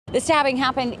The stabbing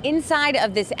happened inside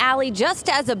of this alley just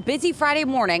as a busy Friday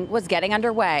morning was getting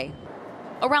underway.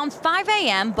 Around 5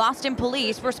 a.m., Boston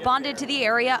police responded to the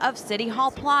area of City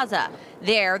Hall Plaza.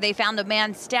 There, they found a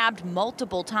man stabbed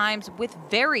multiple times with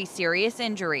very serious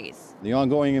injuries. The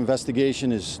ongoing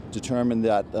investigation has determined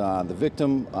that the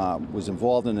victim was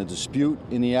involved in a dispute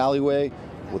in the alleyway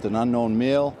with an unknown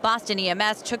male. Boston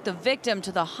EMS took the victim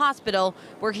to the hospital,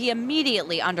 where he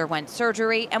immediately underwent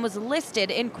surgery and was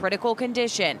listed in critical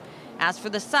condition. As for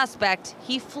the suspect,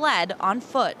 he fled on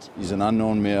foot. He's an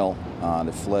unknown male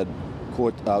that fled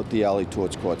out the alley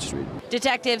towards Court Street.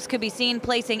 Detectives could be seen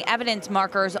placing evidence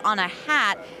markers on a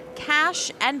hat,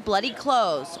 cash, and bloody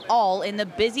clothes, all in the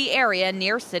busy area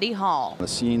near City Hall. The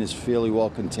scene is fairly well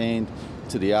contained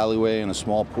to the alleyway and a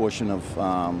small portion of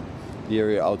the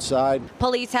area outside.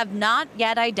 Police have not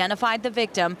yet identified the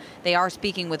victim. They are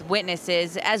speaking with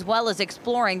witnesses, as well as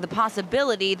exploring the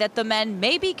possibility that the men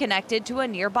may be connected to a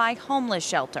nearby homeless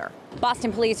shelter.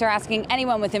 Boston police are asking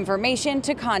anyone with information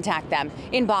to contact them.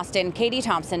 In Boston, Katie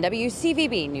Thompson,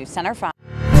 WCVB News Center 5.